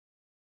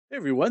Hey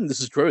everyone, this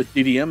is Troy with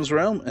DDM's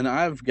Realm, and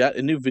I've got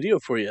a new video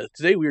for you.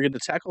 Today we are going to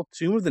tackle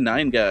Tomb of the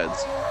Nine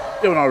Gods. If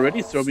you haven't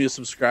already, throw me a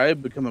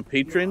subscribe, become a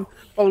patron,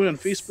 follow me on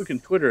Facebook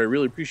and Twitter. I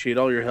really appreciate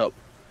all your help.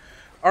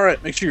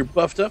 Alright, make sure you're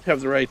buffed up,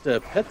 have the right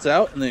pets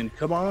out, and then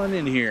come on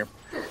in here.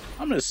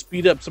 I'm going to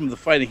speed up some of the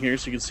fighting here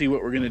so you can see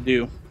what we're going to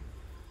do.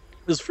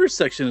 This first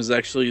section is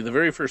actually the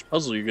very first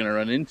puzzle you're going to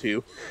run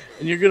into,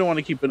 and you're going to want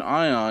to keep an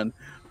eye on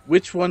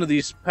which one of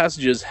these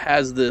passages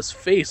has this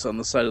face on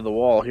the side of the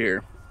wall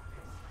here.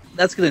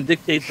 That's going to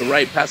dictate the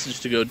right passage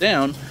to go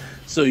down,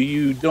 so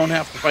you don't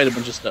have to fight a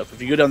bunch of stuff. If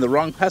you go down the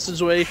wrong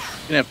passageway, you're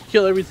going to have to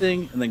kill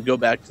everything and then go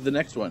back to the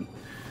next one.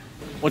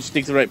 Once you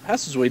take the right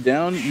passageway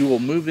down, you will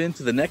move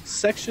into the next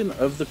section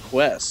of the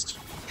quest.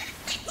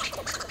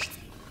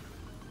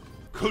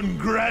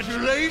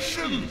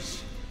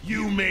 Congratulations!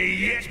 You may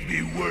yet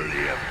be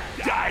worthy of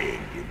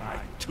dying in my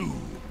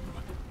tomb.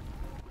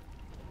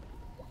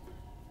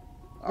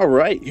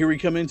 Alright, here we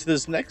come into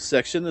this next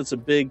section. It's a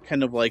big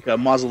kind of like a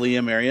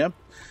mausoleum area.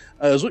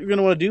 So what you're going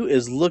to want to do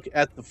is look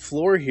at the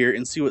floor here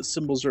and see what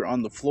symbols are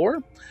on the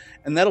floor.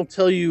 And that'll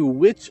tell you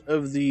which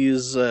of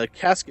these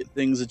casket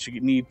things that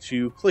you need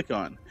to click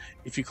on.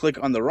 If you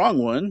click on the wrong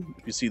one,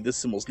 if you see this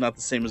symbol's not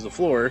the same as the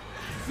floor,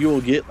 you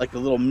will get like a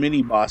little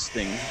mini boss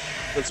thing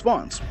that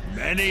spawns.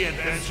 Many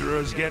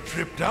adventurers get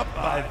tripped up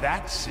by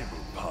that simple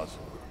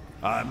puzzle.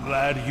 I'm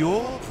glad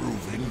you're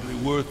proving to be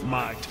worth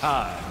my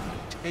time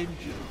and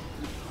attention.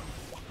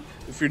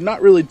 If you're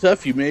not really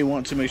tough, you may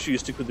want to make sure you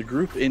stick with the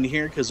group in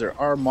here because there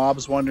are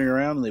mobs wandering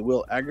around and they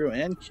will aggro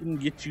and can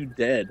get you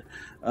dead.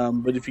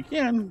 But if you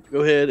can, go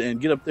ahead and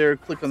get up there,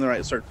 click on the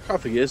right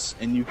sarcophagus,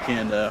 and you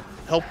can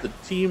help the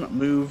team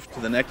move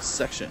to the next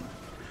section.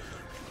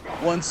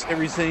 Once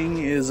everything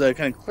is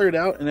kind of cleared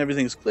out and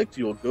everything's clicked,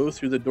 you will go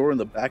through the door in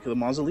the back of the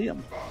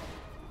mausoleum.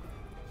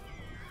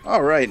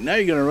 Alright, now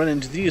you're going to run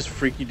into these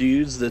freaky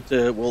dudes that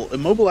will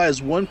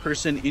immobilize one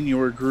person in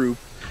your group.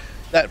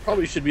 That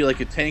probably should be like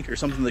a tank or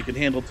something that can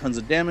handle tons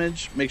of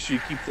damage. Make sure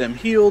you keep them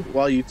healed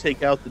while you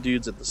take out the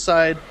dudes at the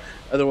side.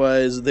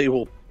 Otherwise, they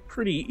will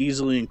pretty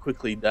easily and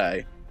quickly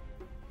die.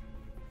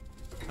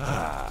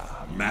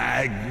 Ah,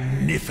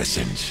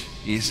 magnificent,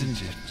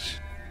 isn't it?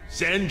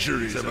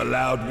 Centuries have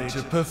allowed me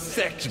to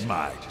perfect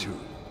my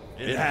tomb,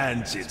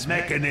 enhance its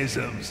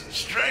mechanisms,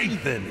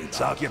 strengthen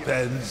its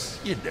occupants,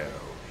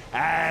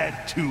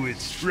 add to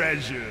its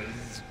treasures.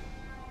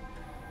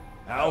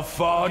 How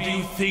far do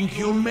you think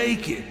you'll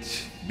make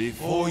it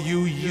before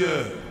you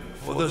yearn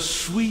for the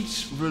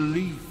sweet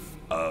relief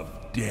of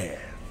death?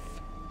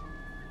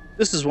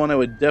 This is one I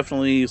would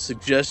definitely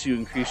suggest you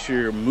increase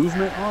your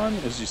movement on.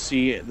 As you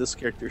see, this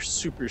character is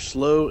super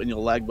slow and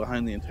you'll lag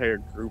behind the entire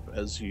group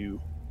as you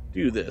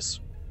do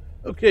this.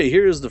 Okay,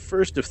 here is the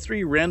first of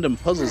 3 random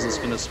puzzles that's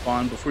going to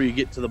spawn before you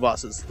get to the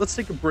bosses. Let's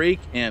take a break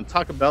and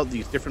talk about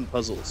these different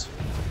puzzles.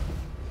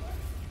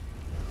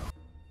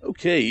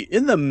 Okay,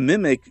 in the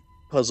Mimic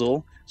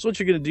puzzle, so what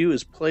you're going to do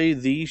is play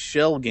the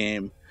shell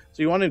game.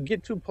 So you want to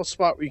get to a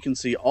spot where you can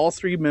see all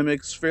 3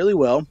 mimics fairly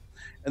well,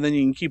 and then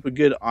you can keep a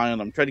good eye on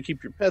them. Try to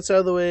keep your pets out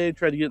of the way,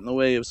 try to get in the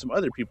way of some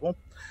other people,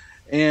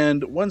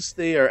 and once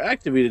they are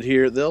activated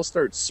here, they'll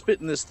start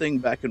spitting this thing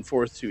back and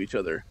forth to each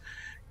other.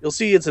 You'll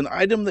see it's an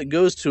item that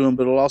goes to them,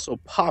 but it'll also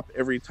pop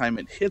every time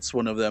it hits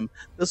one of them.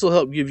 This will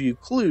help give you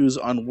clues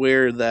on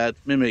where that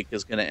mimic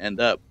is going to end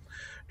up.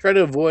 Try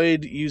to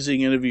avoid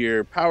using any of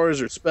your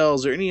powers or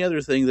spells or any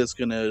other thing that's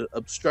going to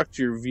obstruct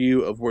your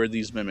view of where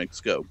these mimics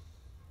go.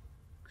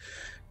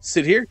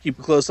 Sit here, keep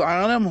a close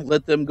eye on them,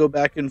 let them go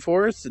back and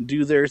forth and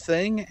do their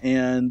thing,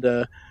 and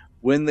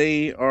when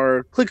they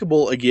are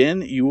clickable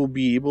again, you will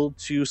be able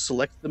to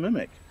select the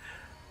mimic.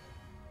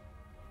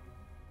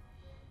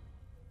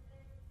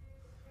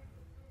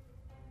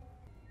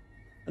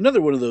 Another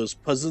one of those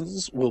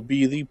puzzles will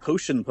be the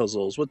potion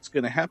puzzles. What's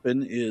going to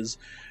happen is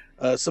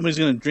somebody's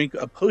going to drink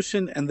a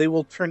potion and they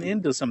will turn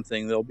into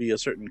something. There'll be a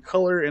certain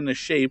color and a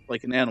shape,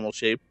 like an animal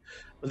shape,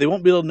 but they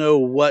won't be able to know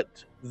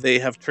what they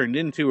have turned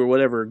into or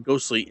whatever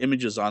ghostly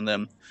images on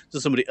them. So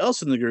somebody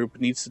else in the group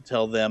needs to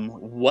tell them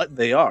what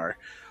they are.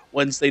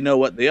 Once they know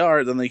what they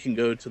are, then they can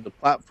go to the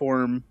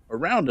platform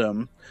around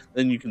them.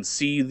 Then you can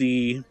see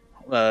the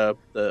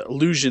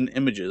illusion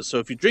images. So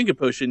if you drink a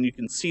potion, you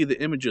can see the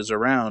images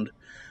around,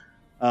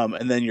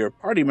 and then your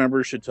party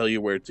member should tell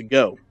you where to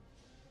go.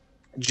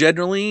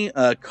 Generally,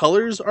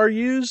 colors are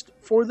used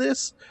for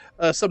this.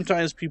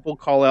 Sometimes people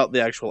call out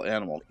the actual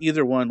animal.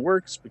 Either one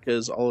works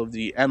because all of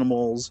the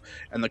animals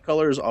and the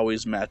colors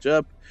always match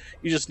up.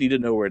 You just need to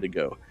know where to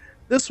go.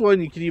 This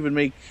one, you can even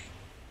make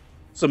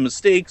some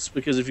mistakes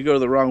because if you go to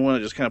the wrong one,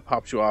 it just kind of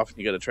pops you off and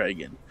you got to try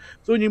again.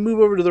 So when you move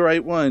over to the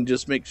right one,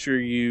 just make sure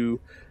you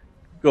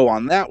go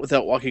on that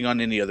without walking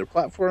on any other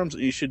platforms,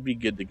 and you should be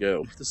good to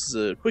go. This is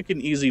a quick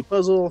and easy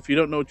puzzle. If you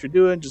don't know what you're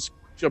doing, just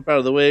jump out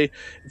of the way.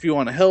 If you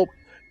want to help,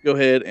 go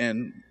ahead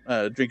and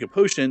drink a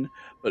potion,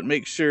 but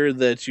make sure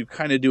that you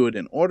kind of do it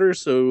in order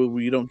so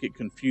you don't get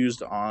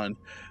confused on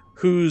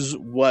who's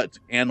what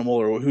animal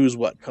or who's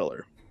what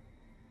color.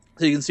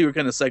 So you can see we're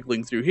kind of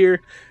cycling through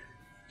here.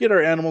 get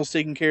our animals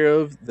taken care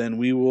of, then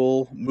we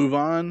will move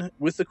on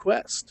with the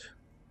quest.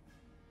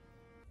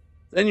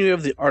 Then you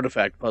have the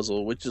artifact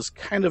puzzle, which is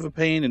kind of a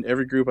pain, and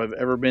every group I've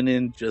ever been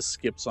in just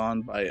skips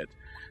on by it.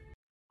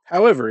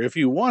 However, if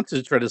you want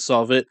to try to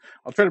solve it,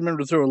 I'll try to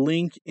remember to throw a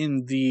link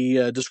in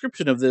the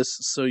description of this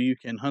so you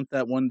can hunt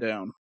that one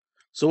down.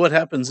 So what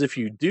happens if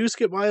you do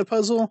skip by a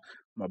puzzle?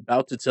 I'm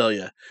about to tell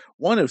you.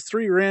 One of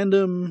 3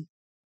 random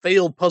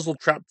failed puzzle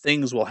trap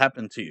things will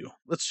happen to you.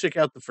 Let's check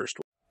out the first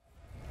one.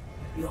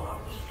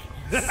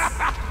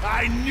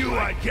 I knew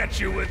I'd get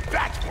you with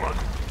that one!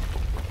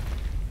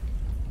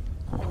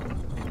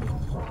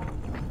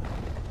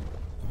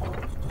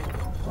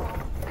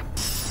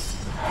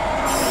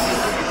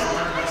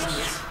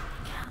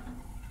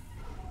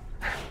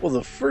 Well,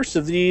 the first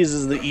of these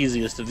is the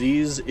easiest of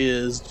these,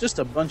 is just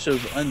a bunch of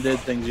undead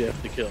things you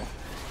have to kill.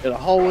 In a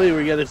hallway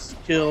where you gotta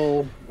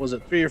kill, was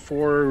it 3 or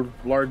 4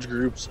 large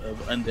groups of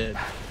undead.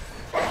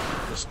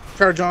 Just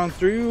charge on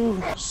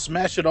through,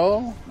 smash it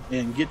all,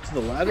 and get to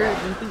the ladder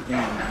at the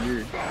end.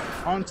 You're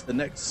on to the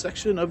next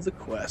section of the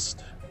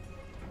quest.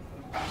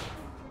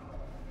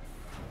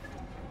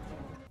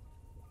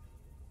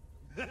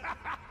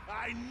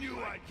 I knew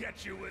I'd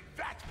get you with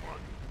that one!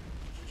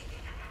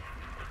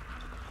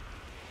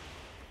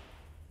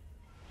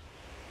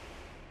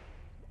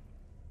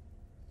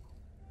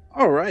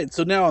 Alright,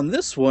 so now on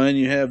this one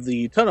you have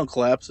the tunnel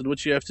collapse, and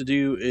what you have to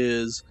do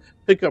is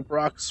pick up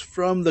rocks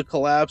from the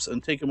collapse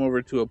and take them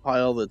over to a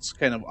pile that's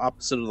kind of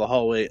opposite of the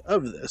hallway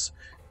of this.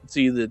 You can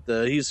see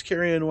that he's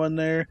carrying one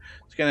there,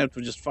 so you kind of have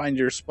to just find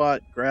your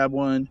spot, grab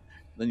one,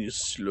 then you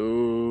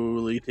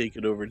slowly take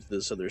it over to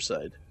this other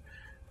side.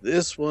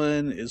 This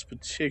one is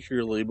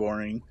particularly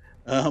boring,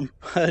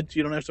 but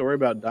you don't have to worry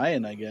about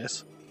dying, I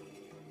guess.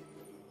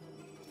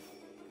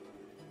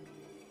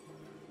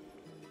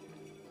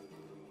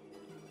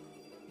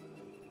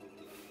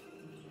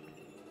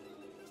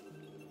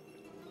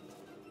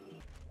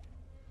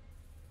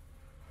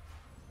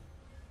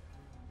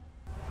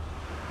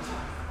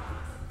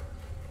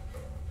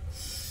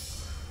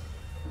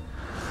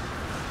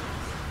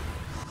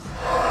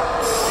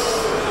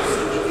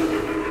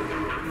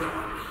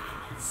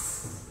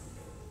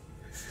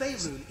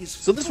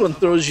 So this one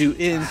throws you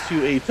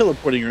into a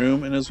teleporting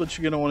room, and is what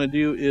you're going to want to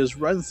do is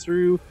run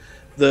through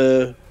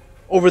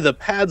over the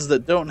pads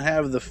that don't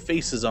have the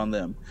faces on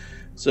them.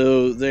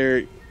 So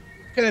they're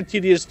kind of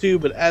tedious too,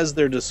 but as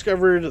they're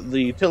discovered,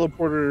 the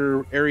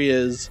teleporter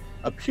areas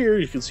appear.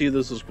 You can see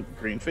those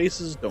green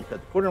faces. Don't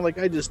cut the corner like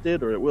I just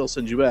did, or it will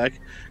send you back.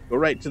 Go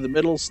right to the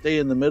middle, stay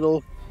in the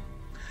middle,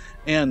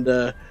 and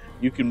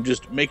you can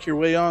just make your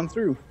way on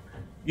through.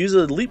 Use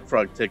a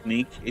leapfrog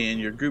technique, and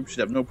your group should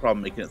have no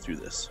problem making it through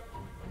this.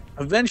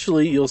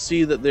 Eventually, you'll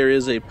see that there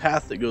is a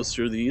path that goes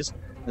through these,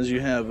 as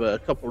you have a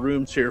couple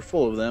rooms here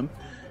full of them.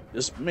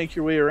 Just make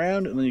your way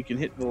around, and then you can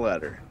hit the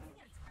ladder.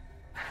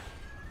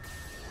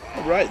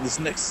 Alright, this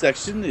next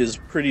section is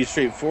pretty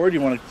straightforward.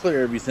 You want to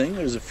clear everything.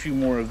 There's a few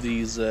more of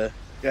these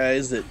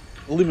guys that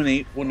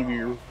eliminate one of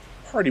your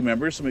party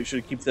members, so make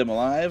sure to keep them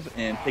alive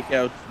and take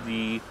out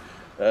the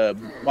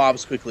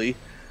mobs quickly.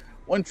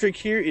 One trick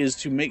here is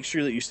to make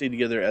sure that you stay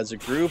together as a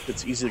group.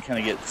 It's easy to kind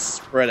of get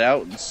spread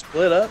out and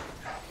split up,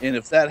 and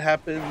if that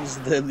happens,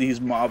 then these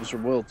mobs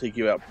will take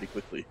you out pretty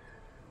quickly.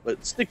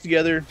 But stick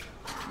together,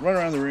 run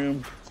around the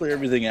room, clear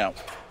everything out.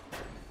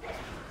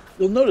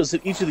 You'll notice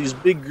that each of these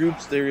big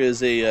groups, there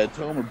is a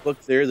tome or book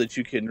there that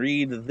you can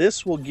read.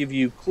 This will give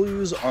you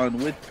clues on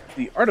what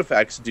the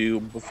artifacts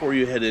do before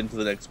you head into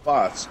the next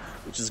boss,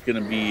 which is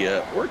going to be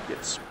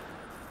Orcus.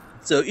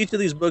 So each of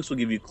these books will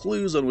give you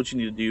clues on what you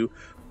need to do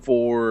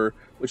for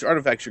which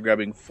artifacts you're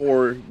grabbing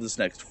for this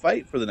next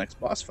fight, for the next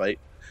boss fight.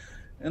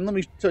 And let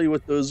me tell you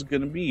what those are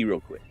going to be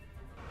real quick.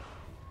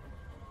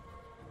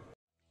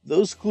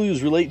 Those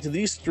clues relate to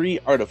these 3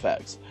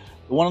 artifacts.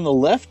 The one on the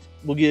left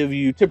will give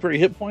you temporary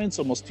hit points,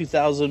 almost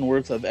 2,000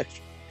 worth of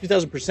extra,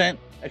 2,000%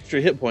 extra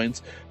hit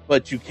points,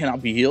 but you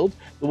cannot be healed.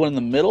 The one in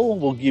the middle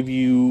will give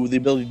you the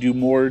ability to do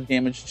more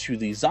damage to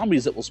the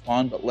zombies that will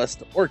spawn, but less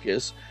to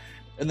Orcus.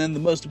 And then the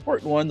most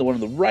important one, the one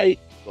on the right,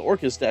 the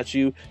Orcus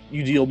statue,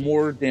 you deal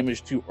more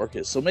damage to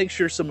Orcus. So make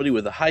sure somebody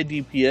with a high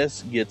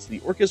DPS gets the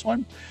Orcus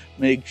one.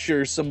 Make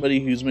sure somebody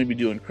who's maybe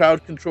doing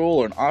crowd control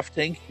or an off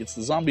tank gets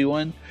the zombie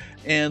one.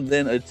 And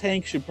then a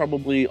tank should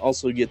probably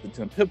also get the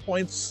 10 hit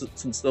points,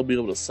 since they'll be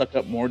able to suck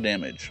up more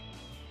damage.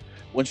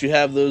 Once you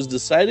have those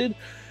decided,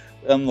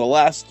 on the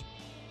last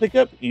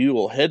pickup, you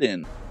will head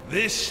in.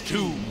 This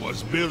tomb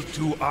was built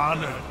to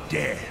honor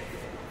death,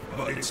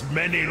 but its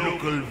many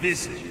local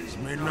visages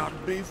may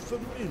not be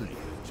familiar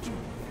to you.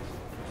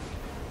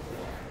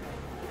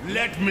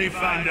 Let me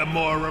find a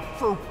more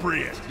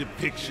appropriate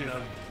depiction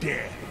of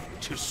death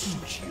to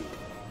suit you.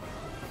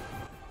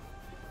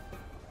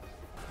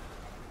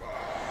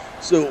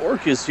 So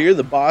Orcus here,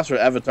 the boss or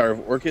avatar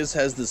of Orcus,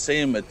 has the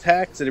same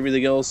attacks and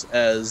everything else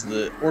as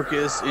the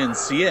Orcus in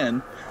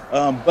CN,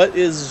 but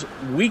is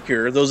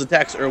weaker. Those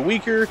attacks are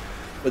weaker,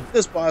 but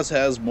this boss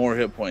has more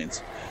hit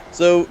points.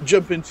 So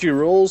jump into your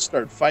rolls,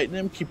 start fighting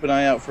him, keep an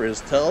eye out for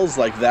his tells,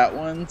 like that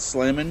one,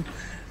 slamming.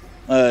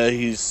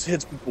 He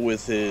hits people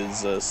with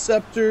his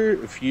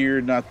scepter. If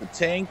you're not the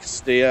tank,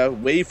 stay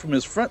away from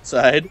his front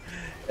side.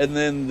 And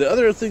then the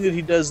other thing that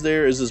he does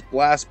there is this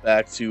blast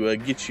back to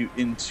get you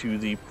into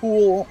the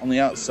pool on the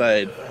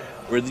outside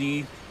where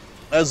the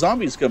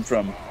zombies come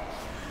from.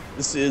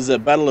 This is a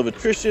battle of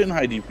attrition.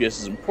 High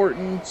DPS is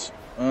important,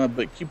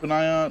 but keep an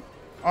eye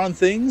on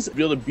things.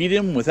 Be able to beat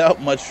him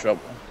without much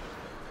trouble.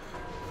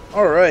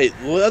 Alright,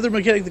 the other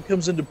mechanic that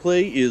comes into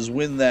play is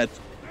when that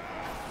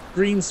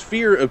green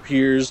sphere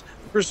appears,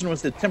 the person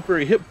with the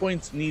temporary hit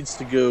points needs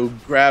to go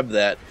grab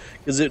that,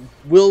 because it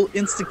will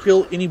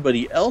insta-kill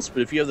anybody else,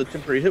 but if you have the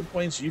temporary hit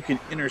points, you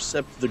can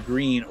intercept the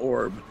green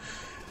orb.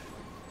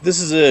 This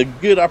is a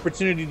good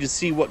opportunity to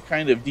see what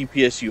kind of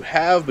DPS you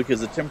have,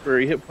 because the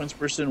temporary hit points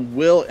person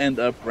will end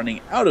up running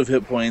out of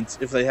hit points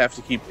if they have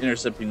to keep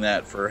intercepting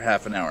that for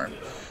half an hour.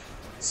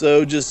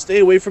 So just stay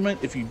away from it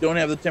if you don't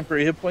have the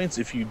temporary hit points.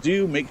 If you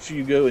do, make sure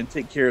you go and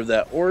take care of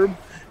that orb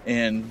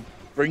and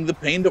bring the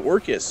pain to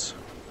Orcus.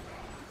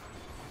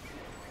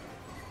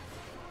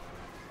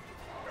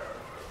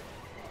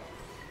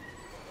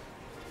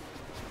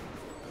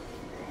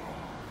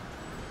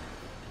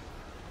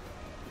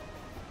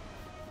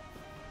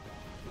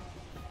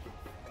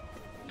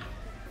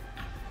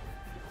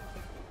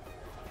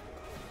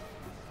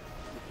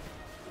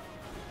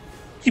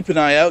 Keep an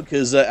eye out,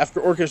 because after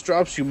Orcus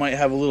drops, you might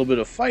have a little bit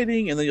of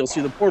fighting, and then you'll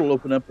see the portal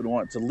open up and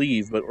want to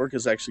leave, but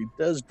Orcus actually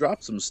does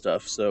drop some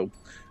stuff, so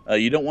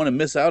you don't want to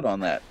miss out on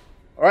that.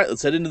 Alright,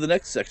 let's head into the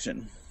next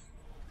section.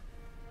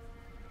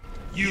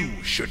 You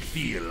should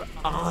feel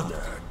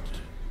honored.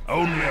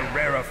 Only a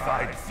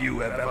rarefied few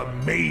have ever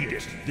made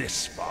it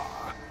this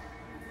far.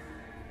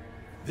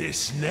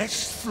 This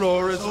next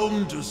floor is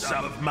home to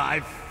some of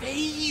my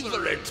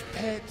favorite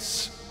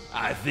pets.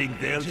 I think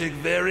they'll take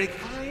very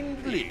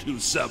kindly to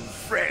some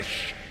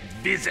fresh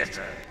visitors.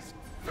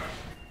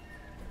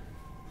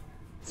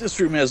 This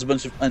room has a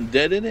bunch of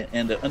undead in it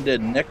and an undead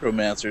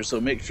necromancer, so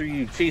make sure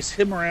you chase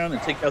him around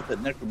and take out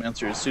that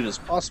necromancer as soon as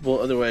possible,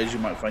 otherwise you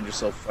might find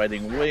yourself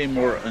fighting way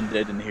more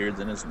undead in here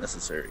than is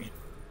necessary.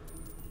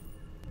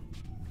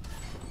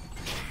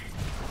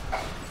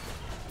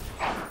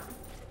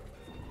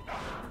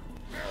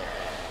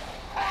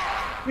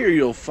 Here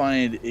you'll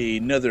find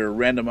another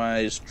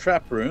randomized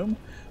trap room.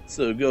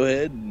 So go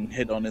ahead and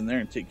head on in there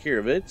and take care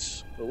of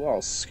it. But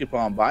I'll skip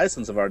on by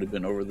since I've already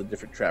been over the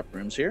different trap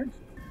rooms here.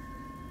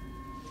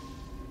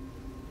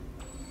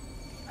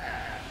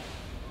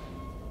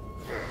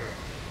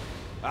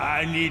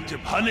 I need to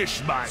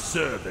punish my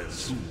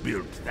servants who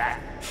built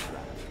that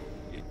trap.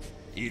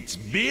 It's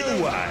been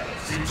a while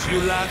since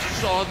you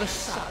last saw the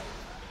sun.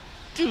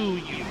 Do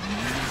you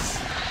miss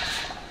it?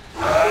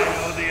 I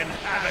know the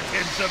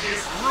inhabitants of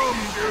this room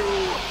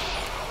do.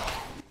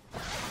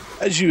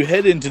 As you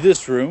head into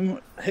this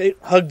room,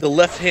 hug the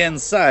left-hand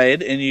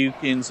side, and you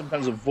can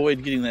sometimes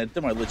avoid getting that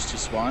demi-lich to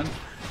spawn.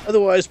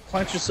 Otherwise,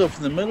 plant yourself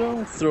in the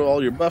middle, throw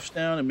all your buffs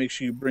down, and make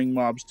sure you bring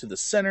mobs to the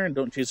center, and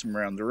don't chase them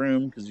around the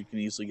room, because you can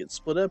easily get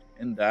split up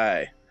and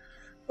die.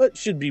 But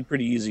should be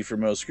pretty easy for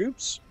most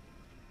groups.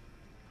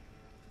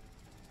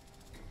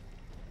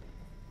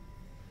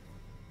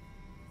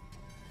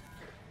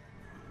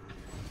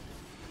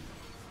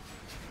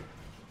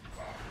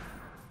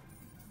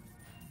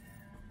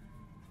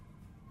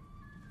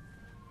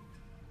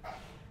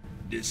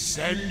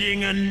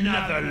 Descending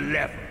another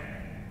level.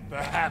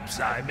 Perhaps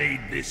I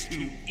made this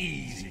too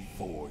easy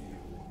for you.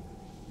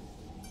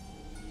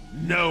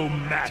 No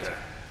matter.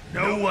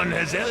 No one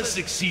has ever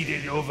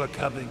succeeded in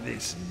overcoming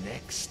this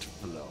next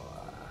floor.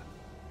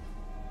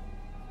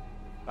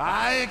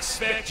 I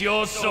expect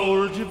your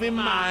soul to be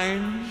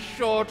mine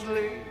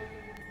shortly.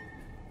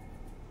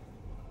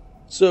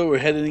 So we're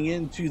heading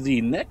into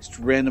the next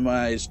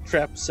randomized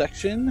trap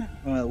section.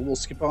 We'll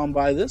skip on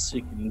by this so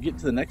you can get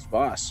to the next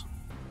boss.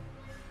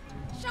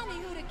 Show me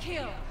who to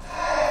kill.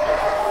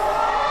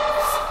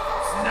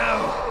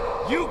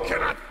 No, you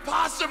cannot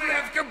possibly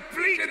have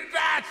completed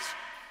that!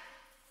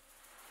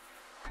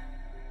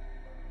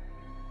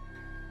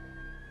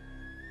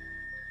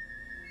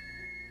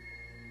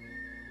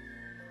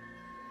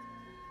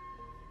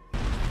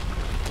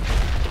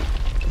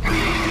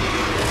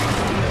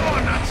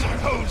 You're not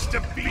supposed to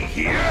be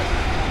here!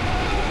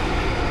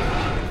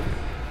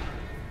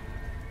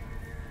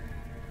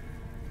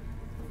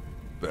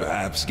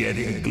 Perhaps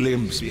getting a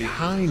glimpse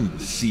behind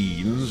the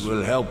scenes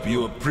will help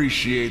you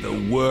appreciate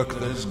the work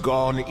that has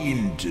gone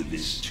into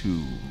this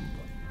tomb.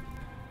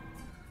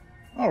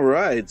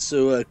 Alright,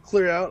 so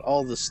clear out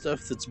all the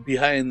stuff that's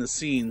behind the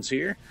scenes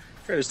here.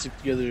 Try to stick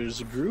together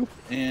as a group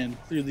and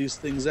clear these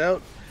things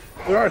out.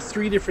 There are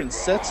 3 different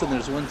sets, and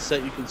there's one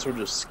set you can sort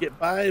of skip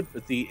by,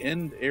 but the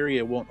end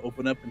area won't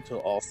open up until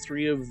all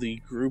 3 of the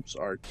groups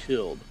are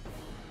killed.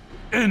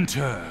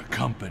 Enter,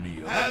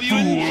 company of Have you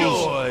fools.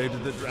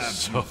 enjoyed the draft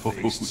So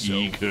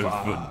eager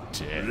for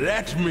death.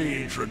 Let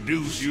me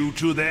introduce you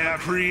to their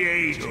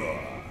creator.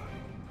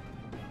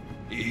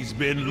 He's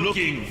been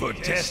looking for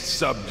test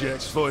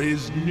subjects for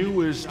his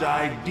newest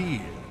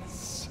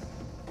ideas.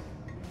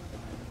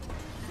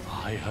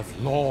 I I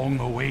have long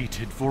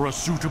awaited for a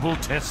suitable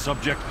test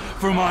subject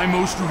for my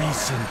most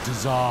recent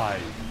design.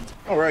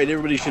 Alright,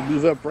 everybody should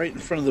move up right in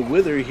front of the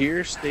Wither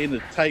here. Stay in a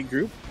tight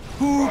group.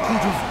 Who could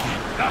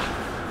have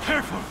guessed?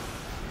 Careful!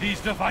 These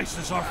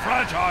devices are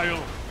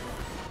fragile!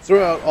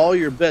 Throw out all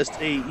your best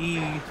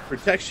AE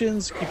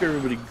protections, keep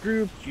everybody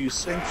grouped, use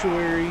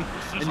Sanctuary,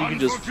 and you can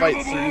just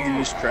fight through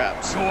these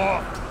traps.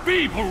 Your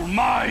feeble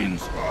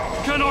minds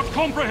cannot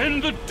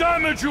comprehend the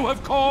damage you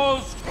have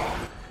caused!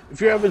 If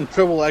you're having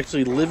trouble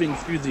actually living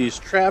through these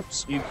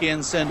traps, you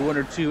can send one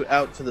or two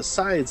out to the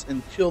sides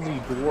and kill the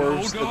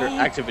dwarves that are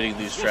activating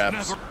these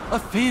traps. A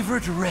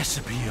favorite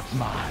recipe of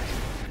mine.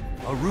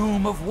 A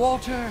room of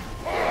water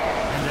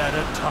and add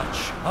a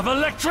touch of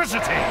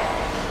electricity.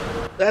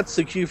 That's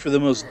the cue for the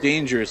most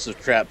dangerous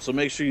of traps, so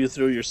make sure you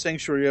throw your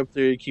Sanctuary up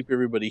there, keep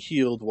everybody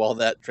healed while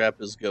that trap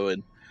is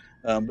going.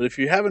 But if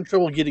you're having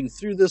trouble getting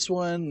through this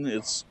one,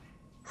 it's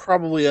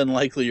probably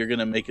unlikely you're going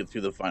to make it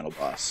through the final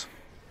boss.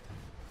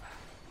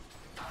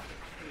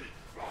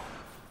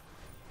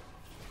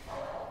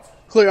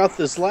 Clear out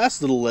this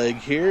last little leg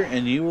here,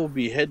 and you will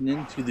be heading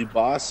into the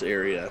boss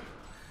area.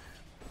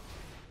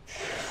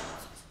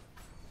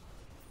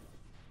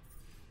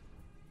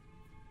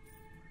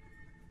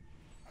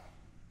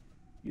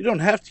 You don't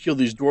have to kill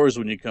these dwarves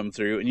when you come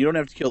through, and you don't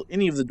have to kill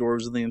any of the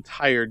dwarves in the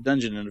entire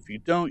dungeon, and if you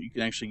don't, you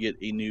can actually get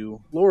a new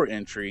lore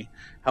entry.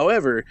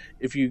 However,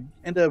 if you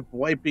end up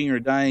wiping or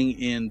dying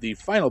in the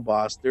final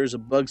boss, there's a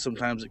bug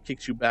sometimes that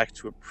kicks you back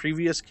to a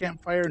previous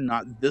campfire,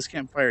 not this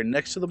campfire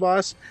next to the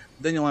boss.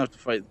 Then you'll have to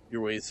fight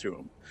your way through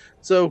them.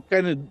 So,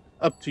 kind of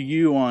up to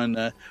you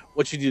on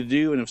what you need to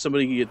do, and if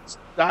somebody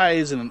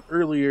dies in an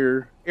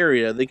earlier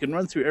area, they can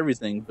run through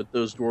everything, but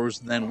those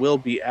dwarves then will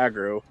be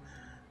aggro.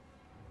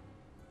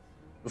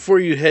 Before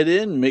you head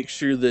in, make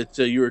sure that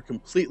you are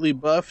completely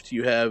buffed,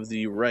 you have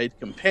the right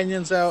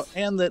companions out,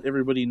 and that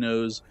everybody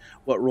knows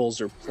what roles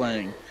they're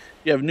playing. If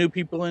you have new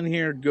people in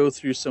here, go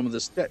through some of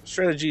the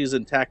strategies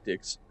and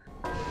tactics.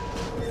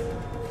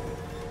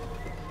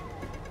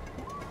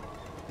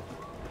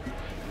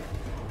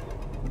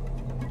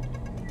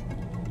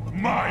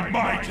 My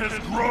might has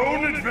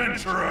grown,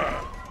 adventurer!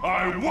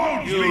 I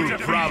won't be defeated.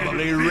 You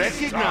probably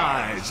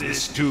recognize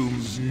this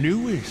tomb's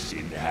newest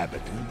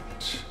inhabitant.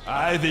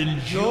 I've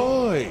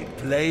enjoyed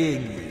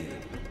playing with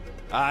him.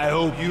 I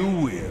hope you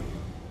will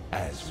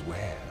as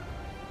well.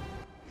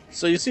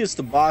 So you see it's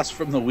the boss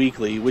from the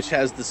weekly, which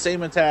has the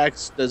same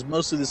attacks, does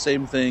mostly the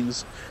same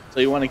things, so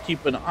you want to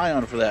keep an eye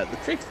on for that. The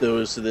trick, though,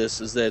 is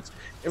that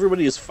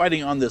everybody is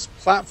fighting on this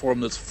platform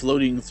that's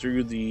floating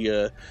through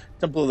the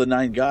Temple of the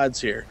Nine Gods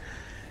here.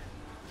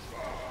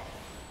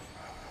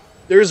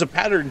 There is a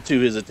pattern to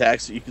his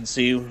attacks that you can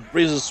see.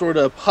 Raises his sword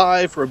up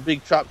high for a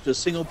big chop to a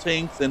single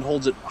tank, then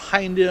holds it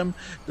behind him,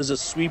 does a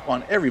sweep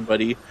on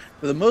everybody.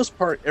 For the most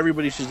part,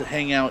 everybody should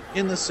hang out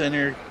in the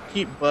center,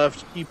 keep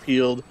buffed, keep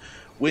healed.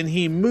 When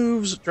he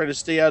moves, try to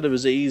stay out of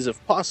his AEs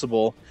if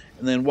possible,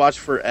 and then watch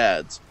for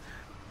ads.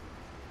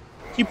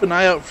 Keep an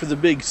eye out for the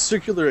big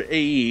circular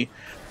AE.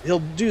 He'll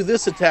do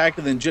this attack,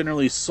 and then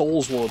generally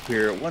souls will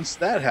appear. Once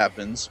that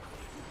happens,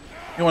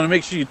 you want to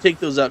make sure you take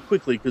those out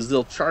quickly, because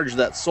they'll charge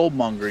that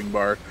soul-mongering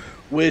bar,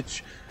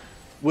 which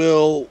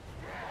will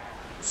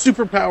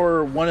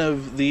superpower one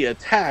of the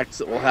attacks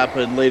that will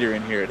happen later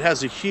in here. It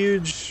has a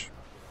huge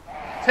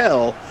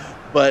tail,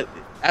 but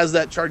as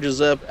that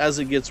charges up, as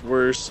it gets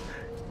worse,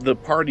 the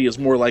party is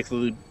more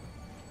likely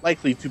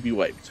to be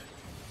wiped.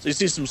 So you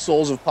see some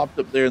souls have popped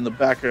up there in the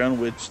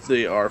background, which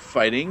they are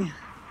fighting.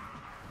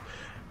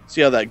 See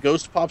how that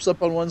ghost pops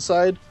up on one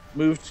side?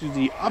 Move to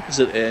the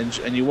opposite edge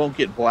and you won't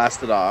get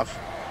blasted off.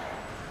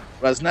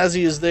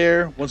 Raznazi is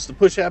there. Once the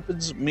push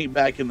happens, meet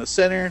back in the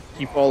center.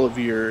 Keep all of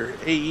your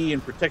AE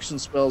and protection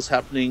spells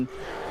happening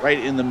right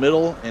in the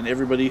middle, and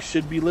everybody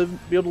should be able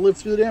to live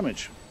through the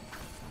damage.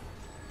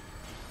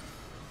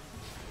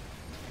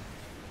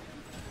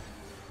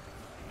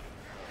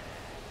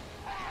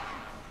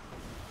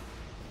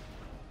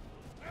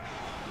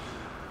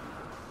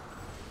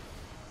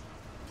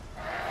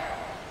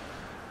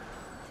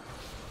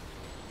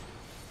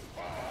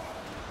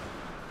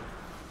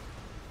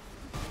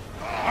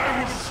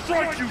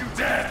 Strike you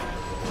dead,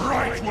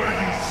 right where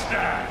you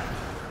stand.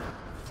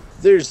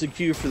 There's the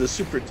cue for the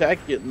super attack.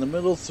 Get in the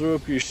middle, throw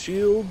up your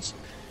shields,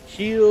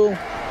 heal,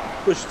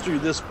 push through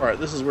this part.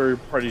 This is where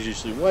parties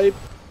usually wipe,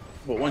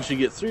 but once you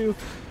get through,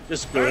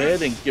 just go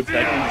ahead and get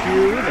back into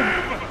your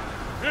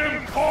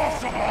rhythm.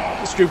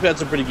 Impossible! This group had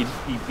some pretty good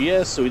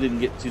DPS, so we didn't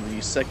get to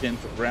the second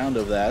round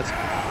of that,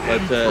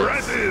 but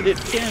it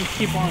can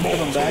keep on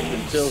coming back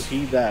until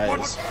he dies.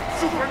 What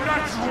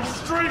supernatural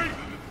strength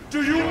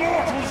do you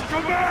mortals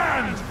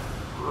command?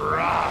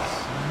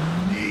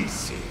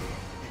 Nisi.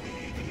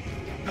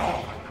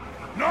 No!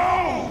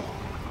 No!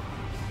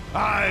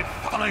 I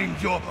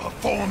find your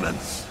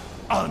performance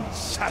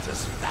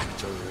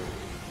unsatisfactory.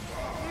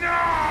 No!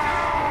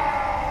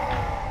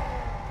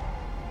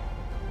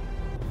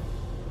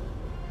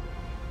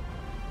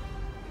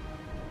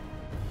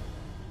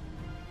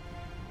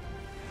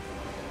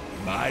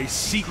 My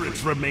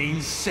secret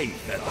remains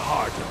safe at the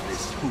heart of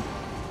this tomb.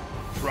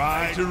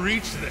 Try to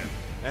reach them,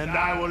 and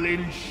I will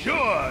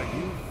ensure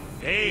you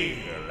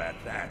fail at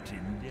that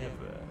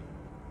endeavor.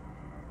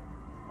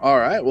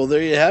 Alright, well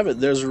there you have it.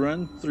 There's a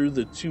run through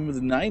the Tomb of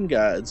the Nine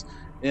Gods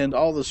and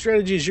all the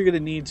strategies you're going to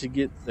need to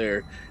get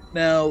there.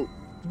 Now,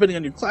 depending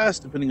on your class,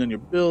 depending on your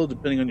build,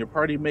 depending on your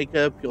party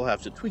makeup, you'll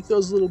have to tweak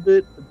those a little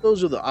bit, but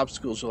those are the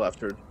obstacles you'll have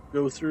to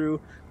go through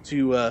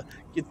to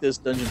get this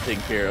dungeon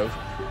taken care of.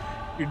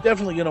 You're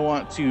definitely going to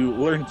want to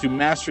learn to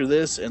master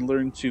this and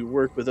learn to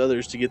work with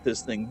others to get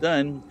this thing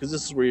done, because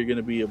this is where you're going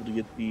to be able to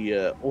get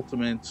the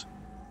ultimate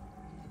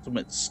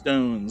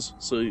stones,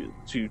 so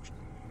to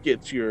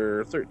get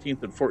your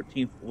 13th and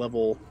 14th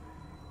level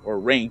or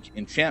rank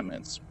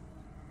enchantments.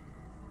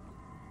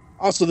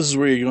 Also, this is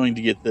where you're going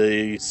to get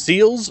the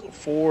seals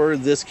for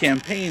this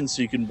campaign,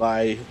 so you can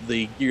buy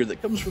the gear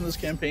that comes from this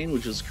campaign,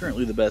 which is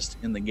currently the best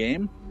in the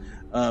game.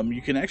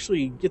 You can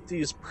actually get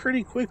these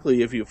pretty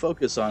quickly if you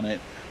focus on it.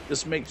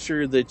 Just make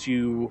sure that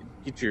you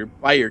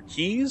buy your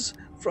keys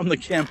from the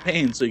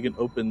campaign so you can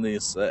open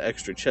this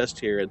extra chest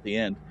here at the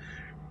end.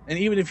 And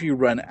even if you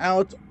run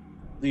out,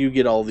 you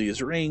get all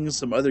these rings,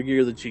 some other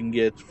gear that you can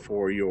get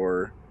for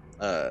your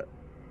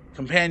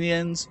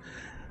companions,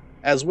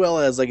 as well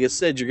as, like I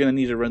said, you're going to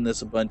need to run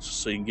this a bunch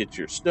so you can get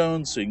your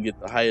stones, so you can get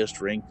the highest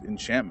ranked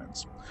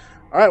enchantments.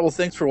 Alright, well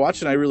thanks for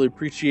watching, I really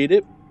appreciate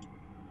it.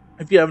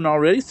 If you haven't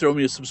already, throw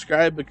me a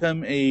subscribe,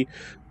 become a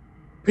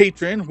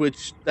patron,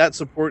 which that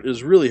support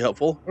is really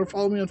helpful, or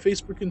follow me on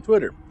Facebook and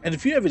Twitter. And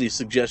if you have any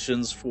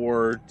suggestions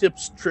for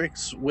tips,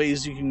 tricks,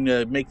 ways you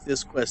can make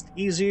this quest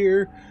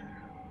easier,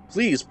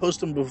 please post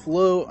them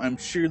below. I'm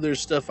sure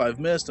there's stuff I've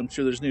missed. I'm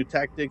sure there's new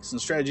tactics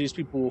and strategies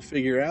people will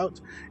figure out,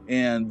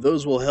 and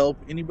those will help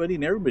anybody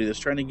and everybody that's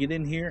trying to get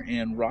in here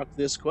and rock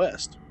this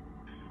quest.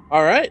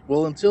 Alright,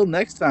 well until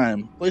next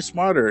time, play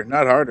smarter,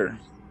 not harder.